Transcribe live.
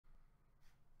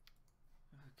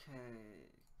Okay,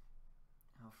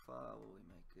 how far will we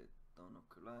make it?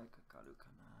 Donokurai kakaru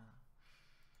kana?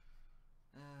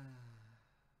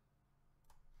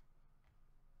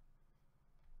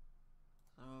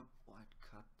 So white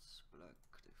cuts, black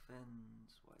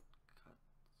defends, white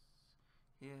cuts.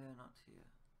 Here, not here.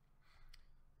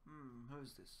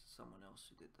 Who's this? Someone else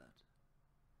who did that.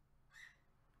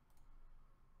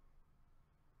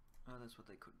 Oh, that's what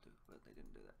they could do, but they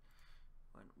didn't do that.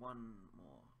 Went one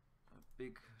more. A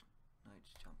big knight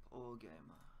jump.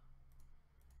 Ogema.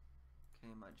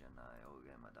 Keima janai,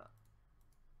 ogema da.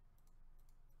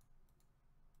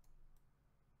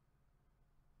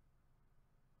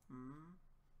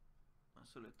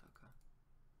 Asuleta ka.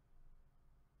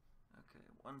 Okay,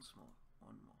 once more.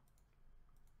 One more.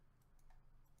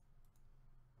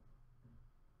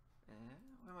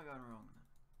 Where am I going wrong then?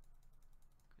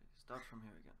 Okay, start from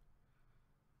here again.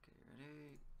 Okay,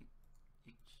 ready?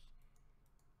 Each.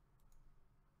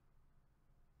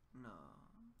 No.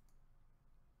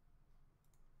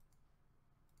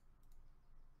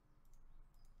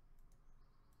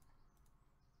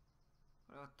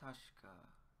 Tashka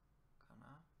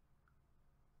kana?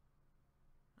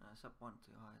 No, it's up one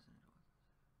too high, isn't it?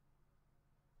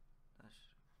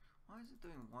 Why is it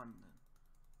doing one then?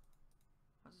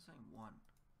 Why is it saying one?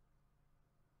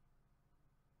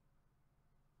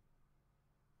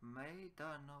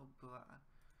 Meida no bua.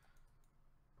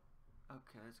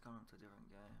 Okay, it's gone on to a different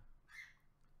game.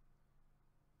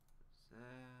 It's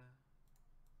there.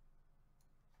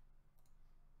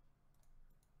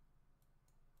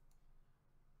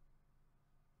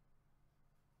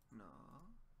 No.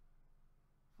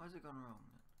 Why is it gone wrong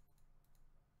then?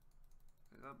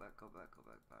 Okay, go back.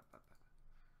 Okay.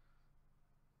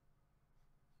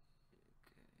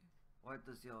 Why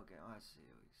does the old game? I see.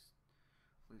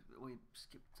 We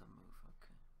skipped a move.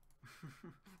 Okay.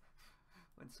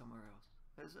 Went somewhere else.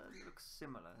 It looks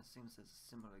similar. It seems there's a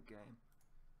similar game.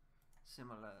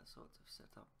 Similar sort of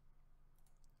setup.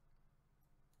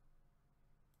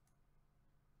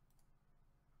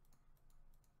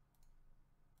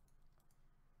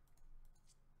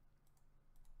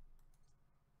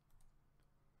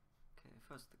 Okay,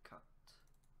 first the cut.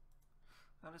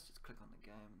 Now let's just click on the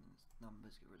game and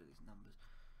numbers, get rid of these numbers.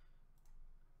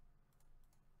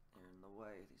 They're in the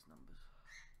way, these numbers.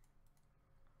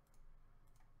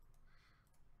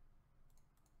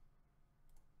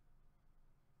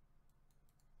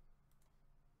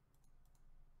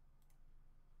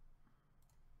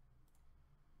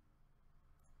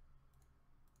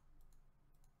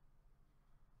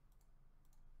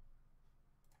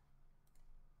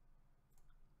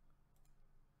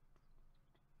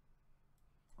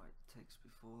 White takes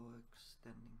before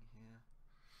extending here.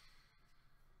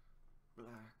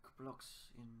 Black blocks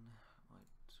in, white,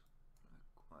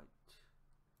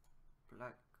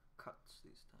 black cuts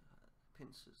these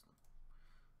pincers them.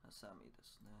 Asami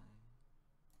desu ne.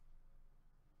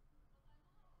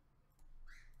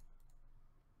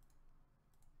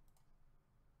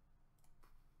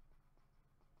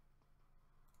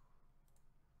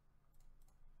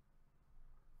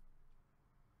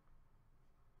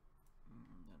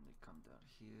 Then they come down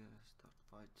here, start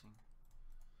fighting.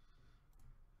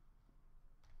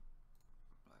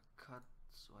 Black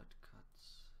cuts, white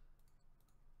cuts.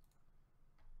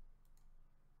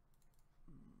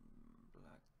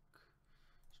 Black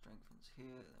strengthens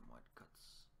here, then white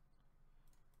cuts.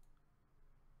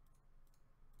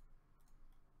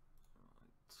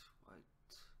 White.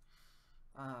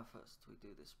 First we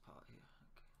do this part here.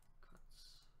 Okay,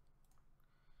 cuts.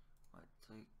 White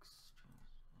takes,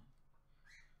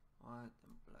 white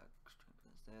and black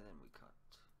strengthens there, then we cut.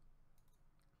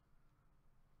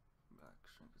 Black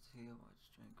strengthens here, white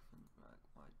strengthens, black,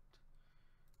 white,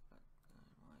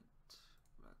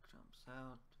 black jumps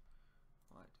out,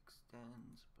 white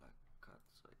extends, black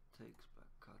cuts, white takes,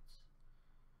 black cuts,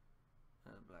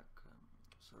 black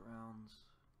surrounds.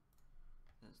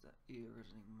 There's that ear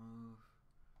reddening move.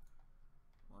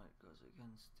 White goes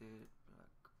against it,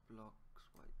 black blocks,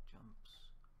 white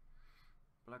jumps.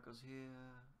 Black goes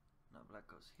here, no, black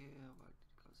goes here, white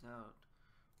goes out,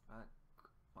 black,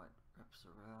 white wraps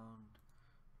around,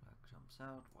 black jumps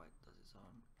out, white does its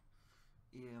own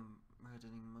ear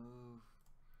reddening move,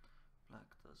 black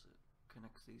does it,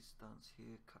 connects these stones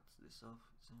here, cuts this off,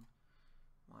 it's in.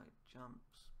 White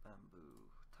jumps, bamboo,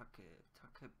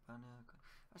 take banner.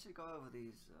 I should go over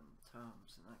these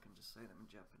terms and I can just say them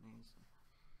in Japanese.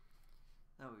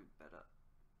 That would be better.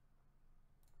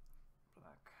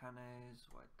 Black hanes,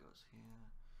 white goes here,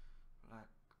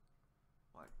 black,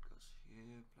 white goes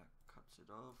here, black cuts it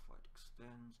off, white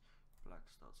extends, black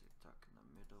starts the attack in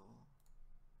the middle.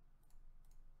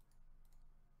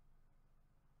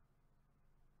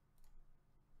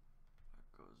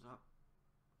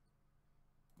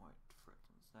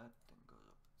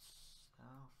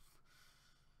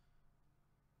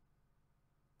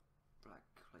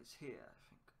 plays here, I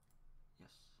think.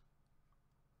 Yes.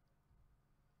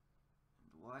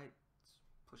 And white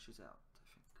pushes out, I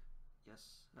think.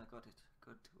 Yes, I got it.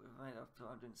 Good. We're right up to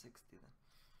 160 then.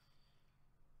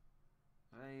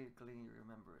 Vaguely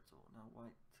remember it all. Now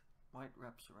white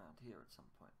wraps around here at some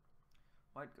point.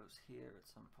 White goes here at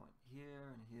some point. Here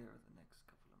and here are the next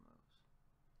couple of moves.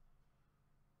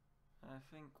 I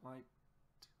think white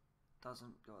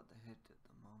doesn't go at the head at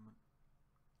the moment.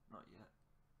 Not yet.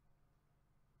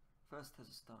 First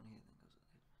has a stone here, then goes at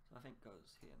the head. So I think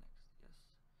goes here next, yes.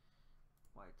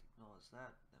 White ignores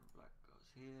that, then black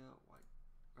goes here, white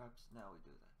wraps, now we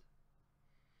do that.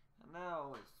 And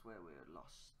now it's where we're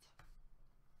lost.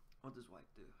 What does white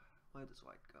do? Where does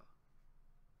white go?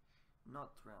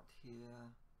 Not around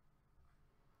here.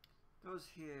 Goes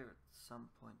here at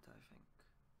some point, I think.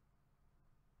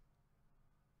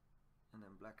 And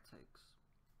then black takes.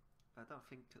 I don't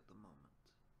think at the moment.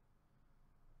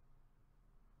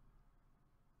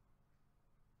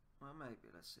 Well, maybe,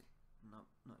 let's see. No,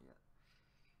 not yet.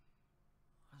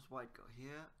 Does white go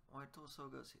here? White also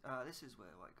goes here. Ah, this is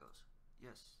where white goes.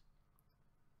 Yes.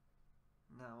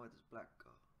 Now where does black go?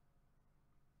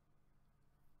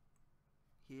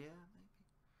 Here, maybe?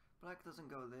 Black doesn't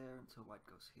go there until white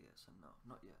goes here, so no,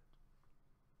 not yet.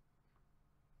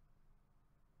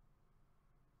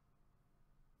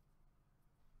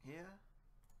 Here?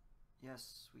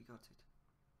 Yes, we got it.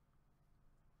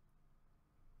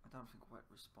 I don't think white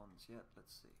responds yet,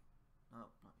 let's see. No,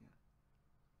 not yet.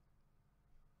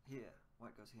 Here,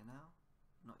 white goes here now?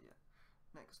 Not yet.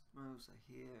 Next moves are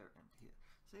here and here.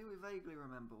 See, we vaguely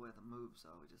remember where the moves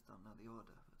are, we just don't know the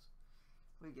order.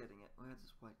 We're getting it. Where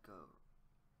does white go?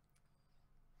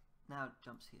 Now it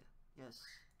jumps here. Yes.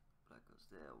 Black goes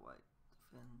there, white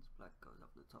defends, black goes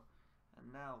up the top. And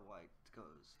now white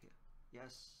goes here.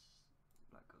 Yes.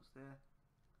 Black goes there.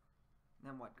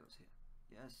 Then white goes here.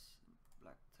 Yes.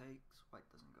 Black takes. White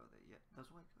doesn't go there yet.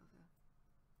 Does white go there?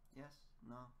 Yes.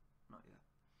 No. Not yet.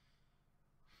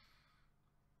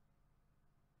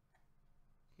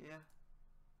 Here.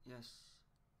 Yes.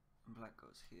 And black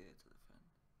goes here to defend.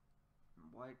 And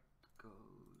white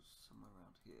goes somewhere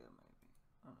around here, maybe.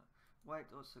 I don't know. White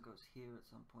also goes here at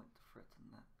some point to threaten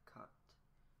that cut.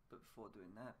 But before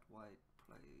doing that, white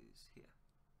plays here.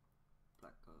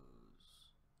 Black goes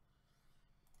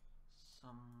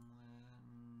somewhere.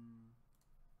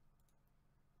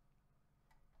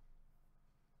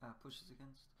 Pushes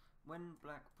against. When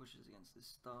black pushes against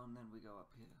this stone, then we go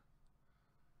up here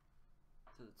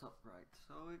to the top right.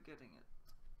 So we're getting it.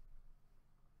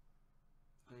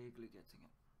 Vaguely getting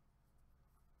it.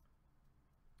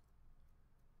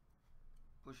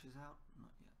 Pushes out?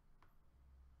 Not yet.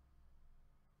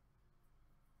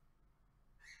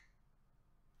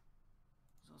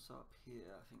 It's also up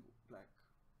here. I think black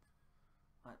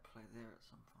might play there at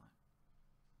some point.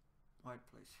 White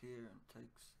plays here and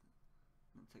takes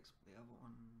the other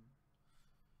one.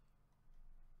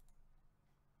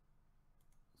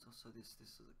 It's also this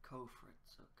is a co-threat.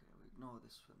 Okay, we ignore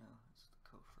this for now. It's the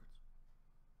co-threat.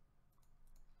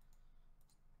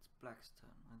 It's black's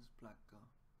turn. Where does black go?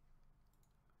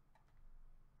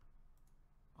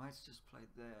 White's just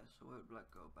played there, so where would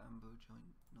black go? Bamboo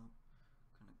joint? Nope.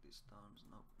 Connect these stones?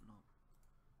 Nope, nope.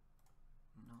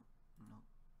 Nope, nope.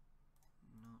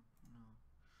 No, no.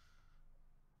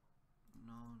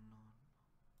 No, no.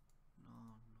 No,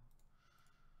 no.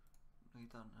 We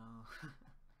don't know.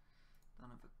 Don't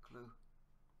have a clue.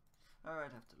 Alright,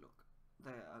 have to look.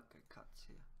 There, okay, cuts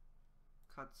here.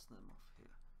 Cuts them off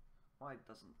here. White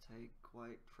doesn't take,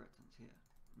 white threatens here.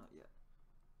 Not yet.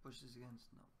 Pushes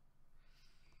against, no.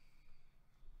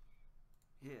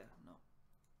 Here, no.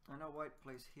 I know white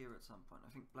plays here at some point.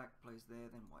 I think black plays there,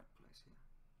 then white plays here.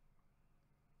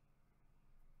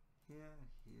 Here,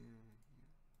 here,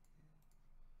 here, here.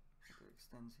 Okay,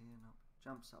 extends here, no.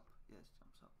 Jumps up, yes,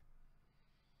 jumps up.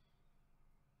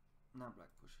 Now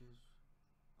black pushes.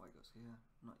 White goes here,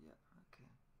 not yet, okay.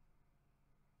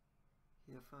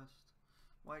 Here first.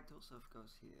 White also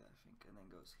goes here, I think, and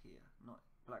then goes here. Not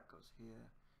black goes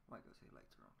here, white goes here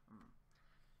later on.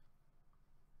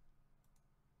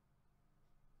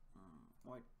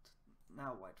 White,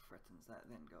 now white threatens that,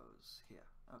 then goes here.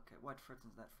 Okay, white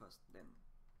threatens that first, then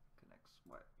connects.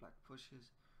 White, black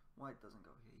pushes. White doesn't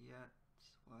go here yet.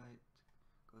 White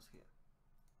goes here.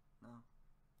 No.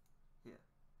 Here.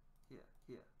 Here.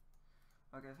 Here.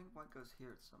 Okay, I think white goes here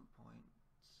at some point.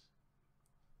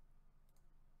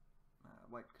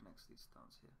 White connects these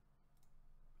stones here.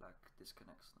 Black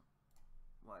disconnects them.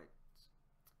 White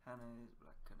Hannah's,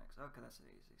 black connects. Okay, that's an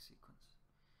easy sequence.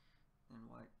 Then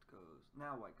white goes.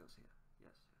 Now white goes here.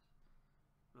 Yes, yes.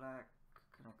 Black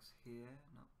connects here.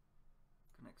 No.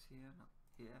 connects here, not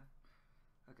here.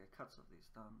 Okay, cuts off these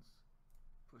stuns.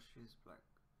 Pushes, black,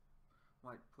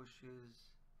 white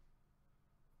pushes,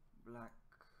 black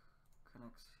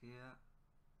connects here.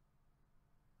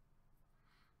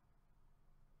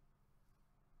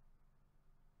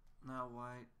 Now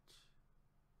white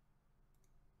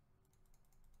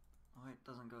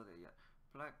doesn't go there yet.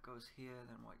 Black goes here,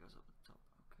 then white goes up the top.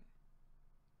 Okay.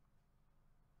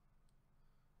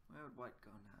 Where would white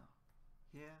go now?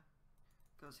 Here?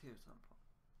 Goes here at some point.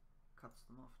 Cuts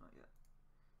them off, not yet.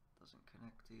 Doesn't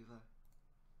connect either.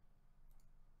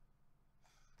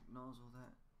 Ignores all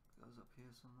that. Goes up here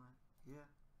somewhere. Here?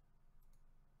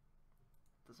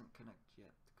 Doesn't connect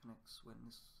yet. Connects when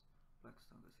this black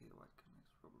stone goes here, white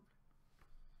connects probably.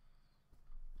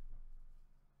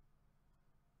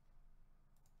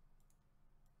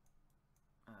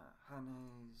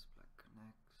 Hanes, black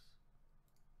connects.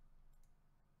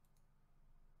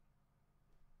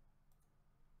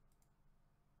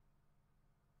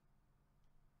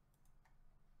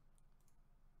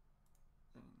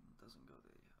 Then doesn't go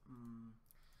there yet.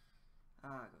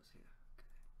 Goes here.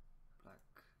 Okay. Black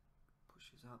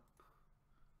pushes up.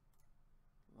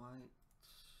 White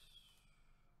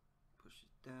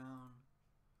pushes down.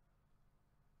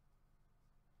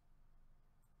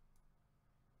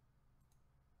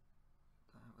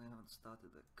 We haven't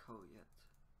started the ko yet.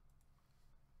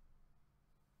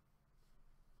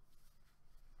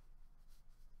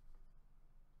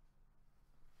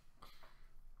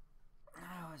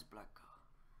 Now is black ko.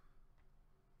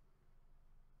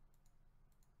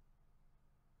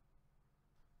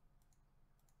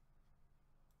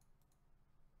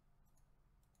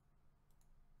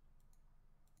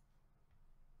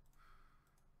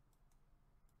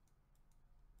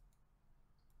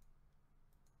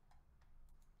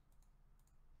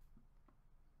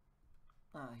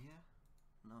 Here?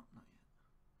 No, not yet.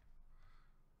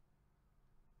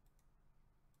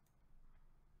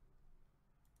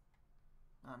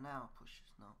 Now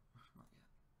pushes. No, not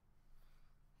yet.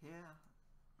 Here?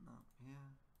 No,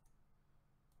 here.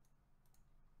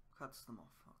 Cuts them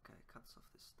off. Okay, cuts off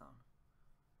this stone.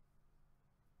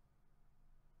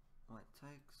 White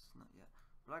takes. Not yet.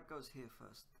 Black goes here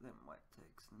first, then white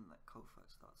takes, then that ko fight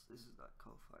starts. This is that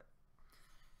ko fight.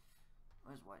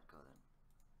 Where's white go then?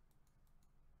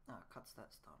 Cuts that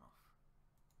stone off.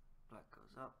 Black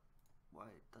goes up.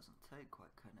 White doesn't take,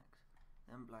 white connects.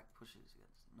 Then black pushes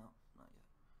against it. No, not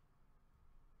yet.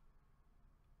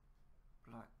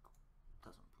 Black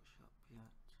doesn't push up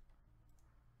yet.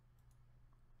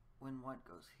 When white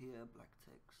goes here, black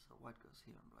takes. So white goes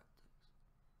here and black takes.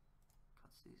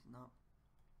 Cuts these. No.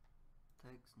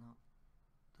 Takes. No.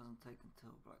 Doesn't take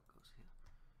until black goes here.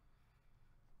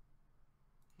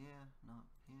 Here. No.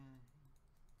 Here.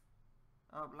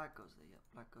 Oh, black goes there, yeah.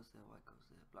 Black goes there, white goes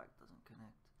there. Black doesn't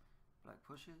connect. Black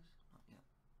pushes, not yet.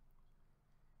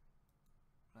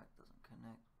 Black doesn't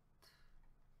connect.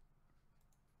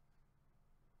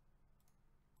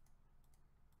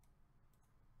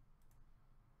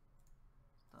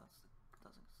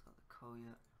 Doesn't start the ko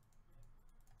yet.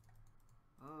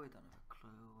 Oh, we don't have a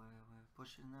clue where we're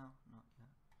pushing now. Not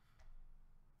yet.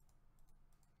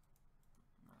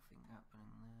 Nothing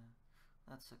happening there.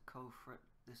 That's a ko fret.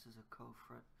 This is a ko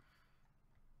fret.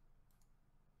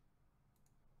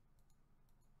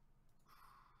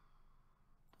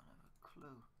 Don't have a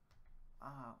clue.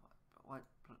 White,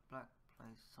 black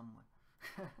plays somewhere.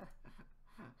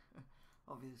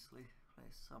 Obviously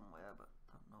plays somewhere, but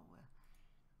don't know where.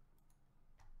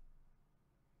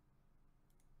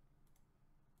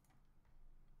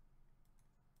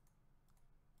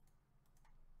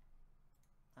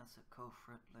 That's a ko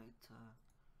fret later.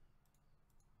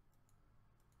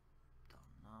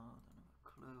 Don't have a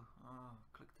clue. Oh,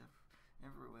 clicked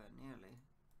everywhere nearly.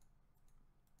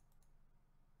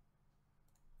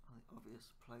 All the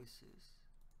obvious places.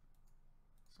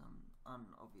 Some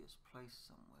unobvious place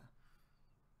somewhere.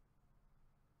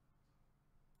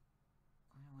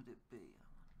 Where would it be, I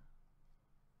wonder?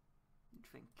 You'd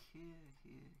think here,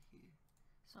 here, here.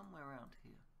 Somewhere around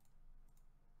here.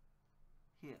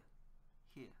 Here.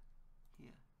 Here.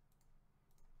 Here.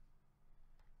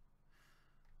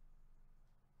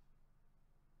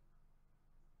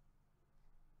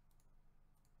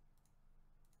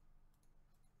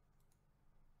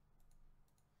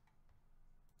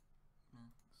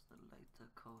 It's the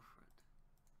later ko fret.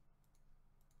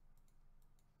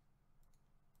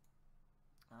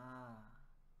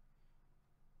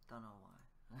 Don't know why.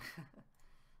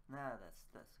 Nah, that's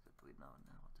good. We know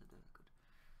now what to do. Good.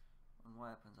 And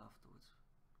what happens afterwards?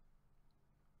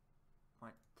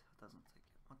 White doesn't take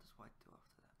it. What does white do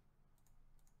after that?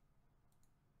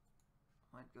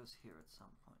 White goes here at some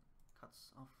point.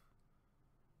 Cuts off.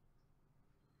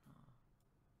 No.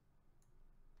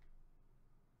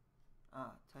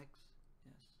 Ah, takes.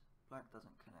 Yes. Black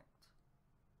doesn't connect.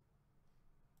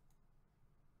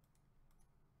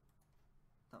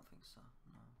 Don't think so.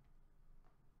 No.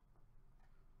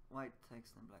 White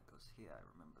takes, then black goes here. I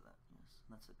remember that. Yes.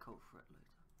 And that's a code for it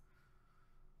later.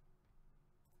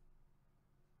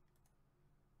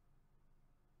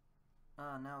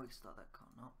 Ah, now we start that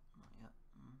code. No, not yet.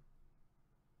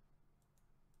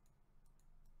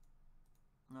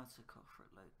 That's a code for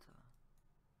it later.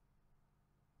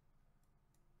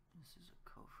 This is a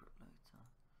code for it later.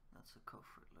 That's a code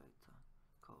for it later.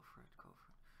 Code for it, code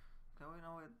for it. Okay, we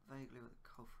know vaguely what the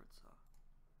culprits are.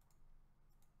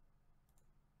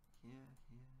 Here,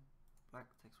 here. Black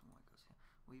takes when white goes here.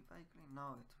 We vaguely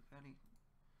know it. We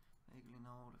vaguely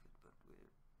know all of it, but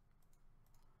we're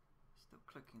still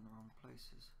clicking the wrong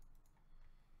places.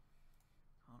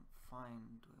 Can't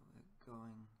find where we're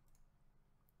going.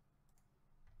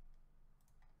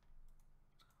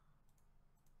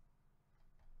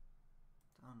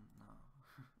 Done now.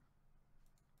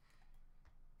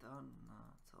 Done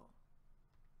now at all.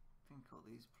 I think all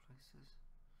these places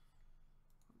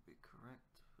would be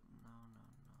correct, but no.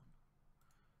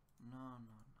 None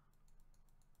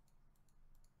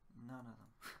of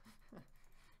them.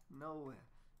 Nowhere.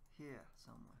 Here,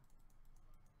 somewhere.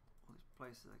 All these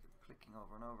places I keep clicking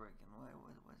over and over again.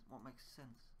 What makes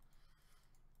sense?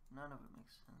 None of it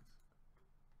makes sense.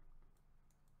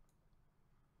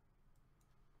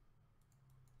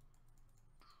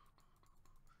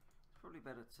 It's probably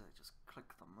better to just click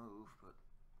the move, but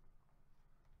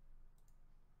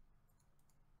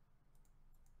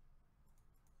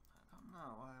I don't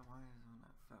know. Why isn't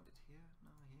I found it here?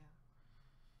 No, here.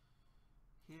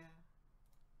 Here.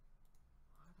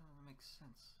 Why doesn't it make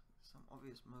sense? Some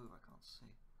obvious move I can't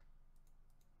see.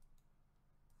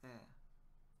 There.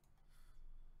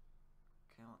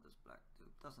 Okay, what does black do?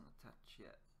 Doesn't attach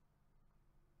yet.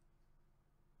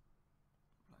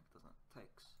 Black doesn't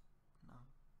takes. No.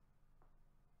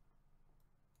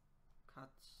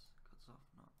 Cuts off.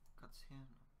 No. Cuts here.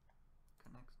 No.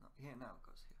 Connects. No. Here now it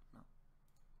goes here. No.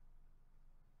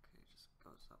 Okay, it just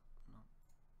goes up. No.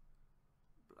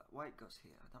 White goes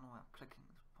here. I don't know why I'm clicking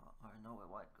this part. I know where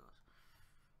white goes.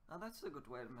 Now that's a good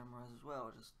way to memorize as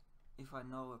well. Just if I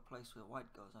know a place where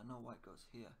white goes, I know white goes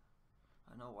here.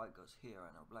 I know white goes here.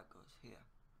 I know black goes here.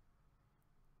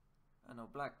 I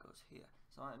know black goes here.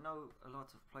 So I know a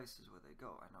lot of places where they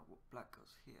go. I know black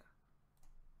goes here.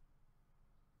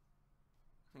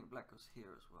 I think black goes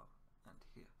here as well, and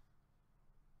here.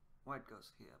 White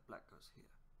goes here. Black goes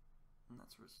here. And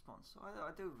that's a response. So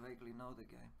I do vaguely know the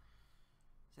game.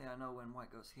 Say I know when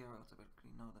white goes here, I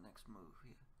automatically know the next move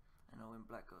here. I know when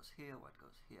black goes here, white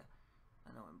goes here.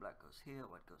 I know when black goes here,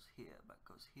 white goes here. Black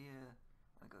goes here,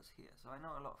 white goes here. So I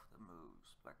know a lot of the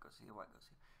moves. Black goes here, white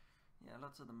goes here. Yeah,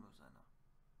 lots of the moves I know.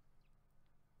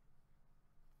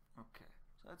 Okay,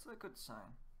 so that's a good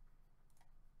sign.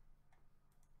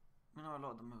 We know a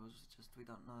lot of the moves, it's just we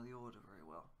don't know the order very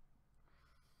well.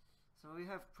 So we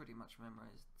have pretty much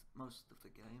memorized most of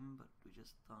the game, but we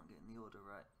just aren't getting the order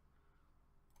right.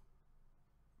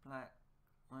 Black,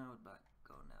 where would black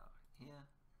go now? Here?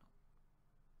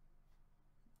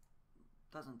 No.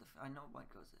 Doesn't I know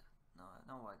white goes there. No, I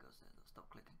know white goes there. Stop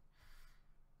clicking.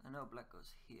 I know black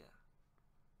goes here.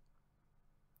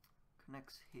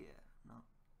 Connects here. No.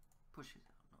 Pushes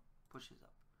out. No. Pushes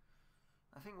up.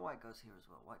 I think white goes here as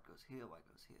well. White goes here, white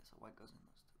goes here. So white goes in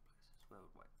those two places. Where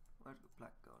would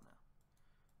black go now?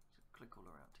 Just click all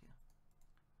around here.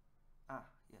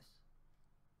 Ah, yes.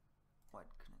 White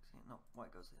connects here. No, white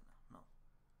goes there now. No.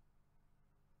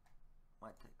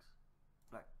 White takes.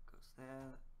 Black goes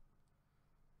there.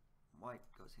 White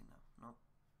goes here now. No.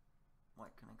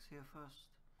 White connects here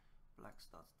first. Black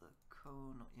starts the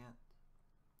ko, not yet.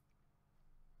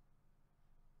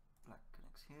 Black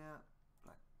connects here.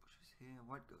 Black pushes here.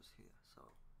 White goes here. So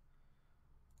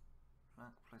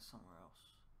black plays somewhere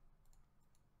else.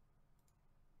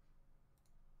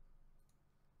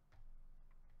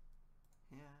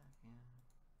 Here.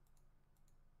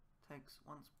 Takes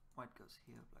once white goes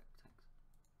here, black takes.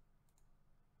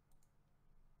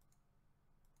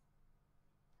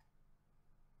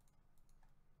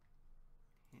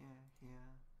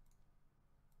 Here.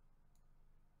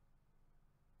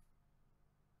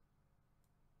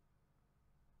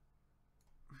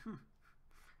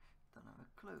 Don't have a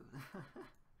clue.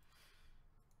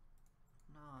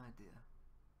 No idea.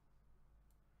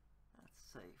 That's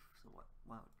safe. So why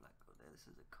would black go there? This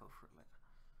is a code for it later.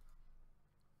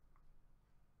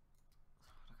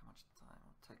 Look how much time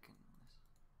I'm taking on this.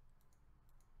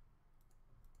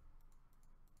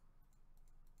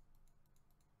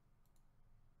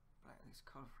 these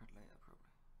color for it later,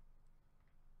 probably.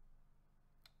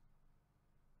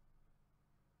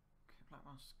 Okay, black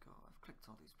must go. I've clicked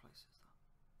all these places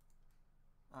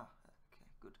though. Ah, okay,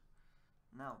 good.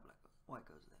 Now white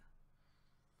goes there.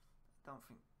 I don't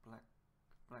think black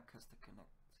has to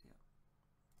connect. Yeah,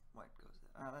 white goes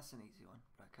there. Ah, that's an easy one.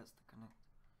 Black has to connect.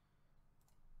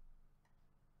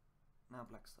 Now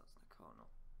black starts the corner.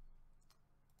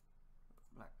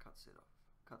 Black cuts it off.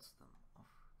 Cuts them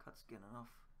off. Cuts Gennan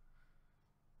off.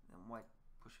 Then white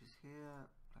pushes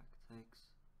here. Black takes.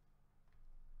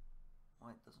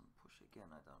 White doesn't push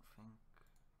again, I don't think.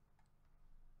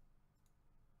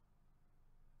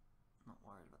 Not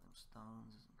worried about them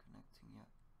stones, isn't connecting yet.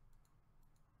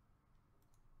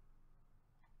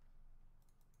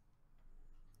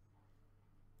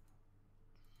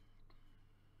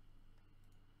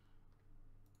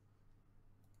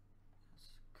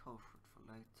 Let's go for it for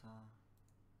later.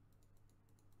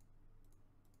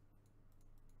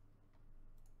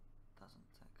 Doesn't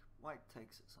take. White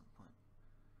takes at some point.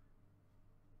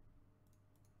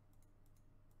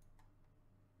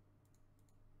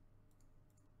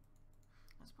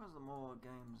 I suppose the more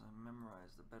games I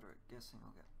memorize, the better at guessing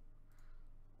I'll get.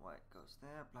 White goes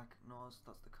there, black ignores,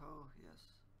 starts the ko,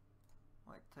 yes.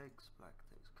 White takes, black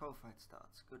takes. Ko fight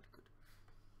starts, good, good.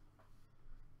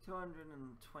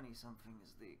 220 something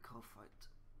is the ko fight.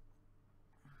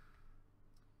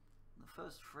 The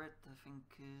first fret I think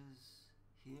is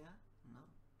here, no.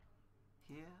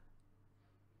 Here,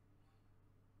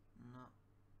 no.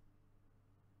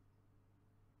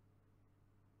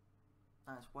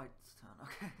 Ah, it's white's turn,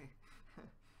 okay.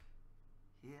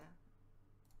 Here,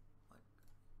 white,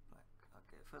 black,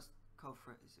 okay. First ko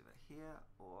fret is either here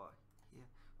or here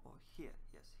or here,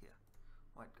 yes, here.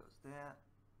 White goes there,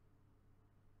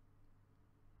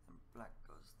 and black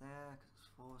goes there because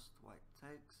it's forced. White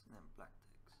takes, and then black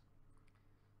takes.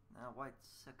 Now white's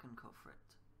second ko fret.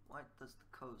 White does the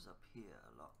ko's up here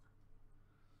a lot.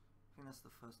 I think that's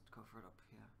the first ko fret up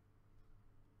here.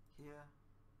 Here.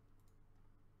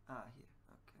 Ah, here,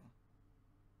 okay.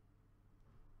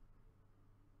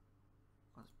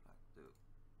 What does black do?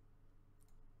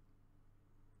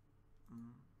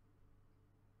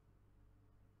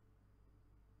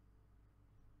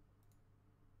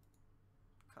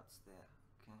 Cuts there,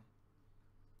 okay.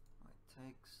 White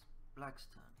takes. Black's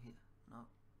turn, here, no.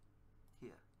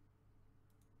 Here.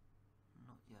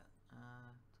 Not yet.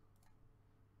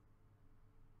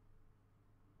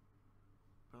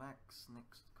 Black's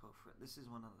next ko fret. This is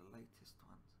one of the latest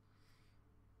ones.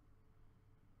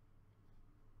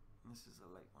 This is a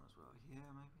late one as well. Here,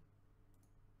 maybe?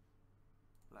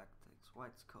 Black takes.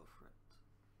 White's ko fret.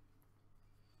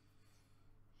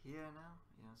 Here now?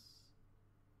 Yes.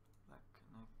 Black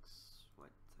connects.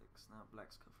 White takes. Now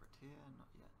black's ko fret. Here? Not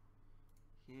yet.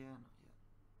 Here? Not yet.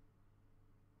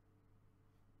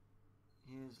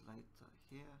 Here's later.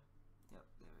 Here? Yep,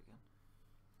 there again.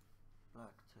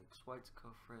 Black takes. White's ko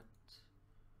fret.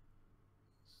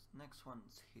 Next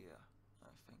one's here,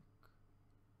 I think.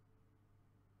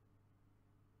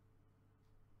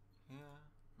 Here?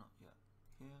 Not yet.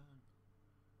 Here?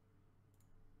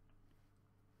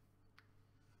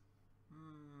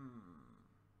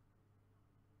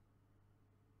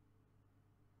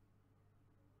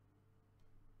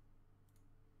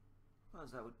 Well,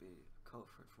 that would be a ko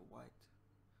fret for white.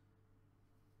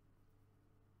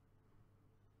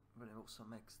 But it also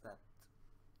makes that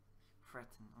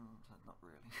threaten. Not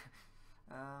really.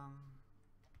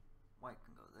 White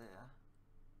can go there,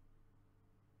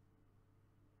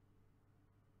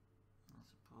 I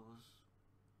suppose.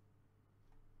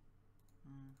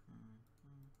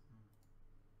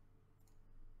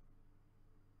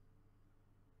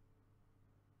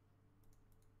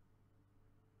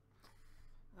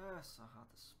 So hard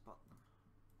to spot them.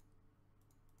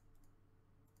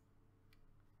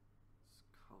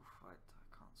 It's ko fight. I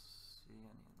can't see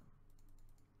any of them.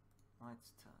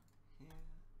 White's turn. Here.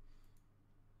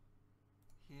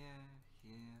 Here.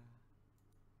 Here.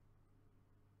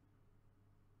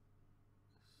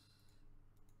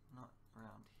 Not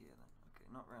round here then. Okay,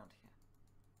 not round here.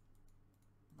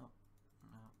 Nope.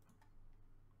 Nope.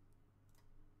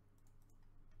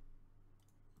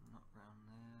 Not round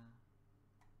there.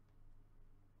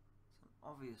 It's an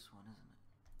obvious one, isn't it?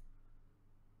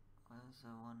 Where's the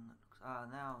one that looks... Ah,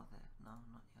 now there. No,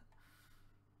 not yet.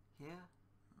 Here?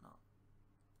 No.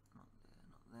 Not there,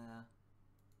 not there.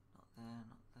 Not there,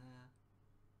 not there.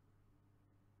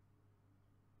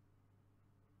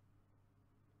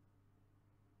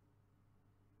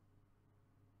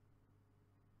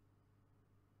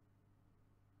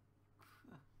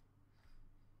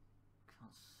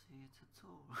 Can't see it at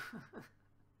all.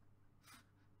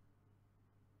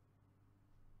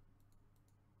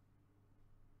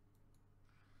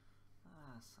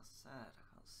 That's so sad, I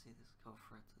can't see this go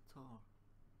for it at all.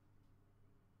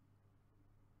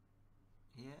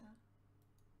 Here?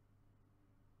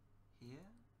 Here?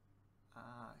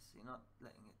 Ah, I see, not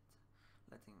letting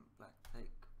black take,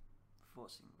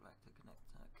 forcing black to connect,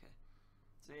 okay.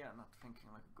 So yeah, I'm not thinking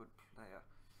like a good player.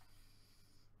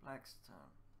 Black's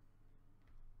turn.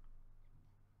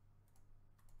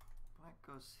 Black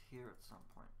goes here at some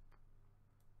point,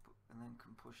 and then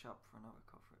can push up for another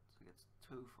go for it, so he gets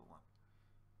 2 for 1.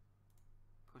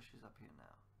 Pushes up here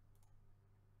now.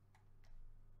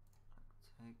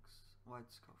 Takes,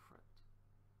 white's go for it.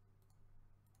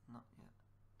 Not yet,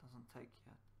 doesn't take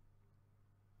yet.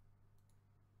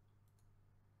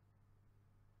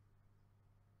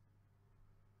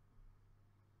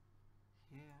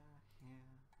 Here,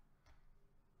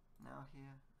 now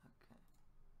here, okay.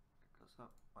 It goes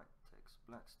up, white takes,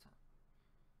 black's turn.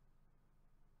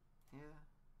 Here.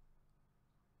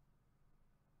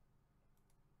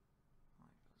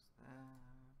 White goes there,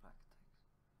 black takes.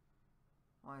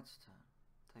 White's turn.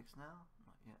 Takes now?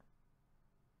 Not yet.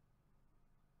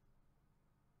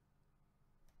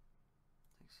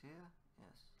 Takes here?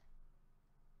 Yes.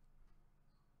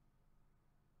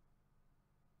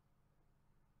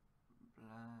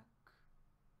 Black.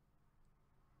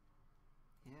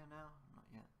 Here now? Not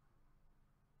yet.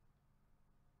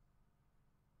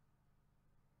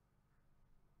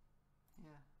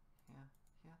 Here.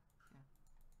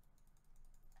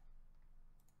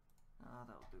 Ah,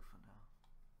 that'll do for now.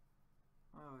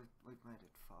 Well, we've made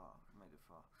it far.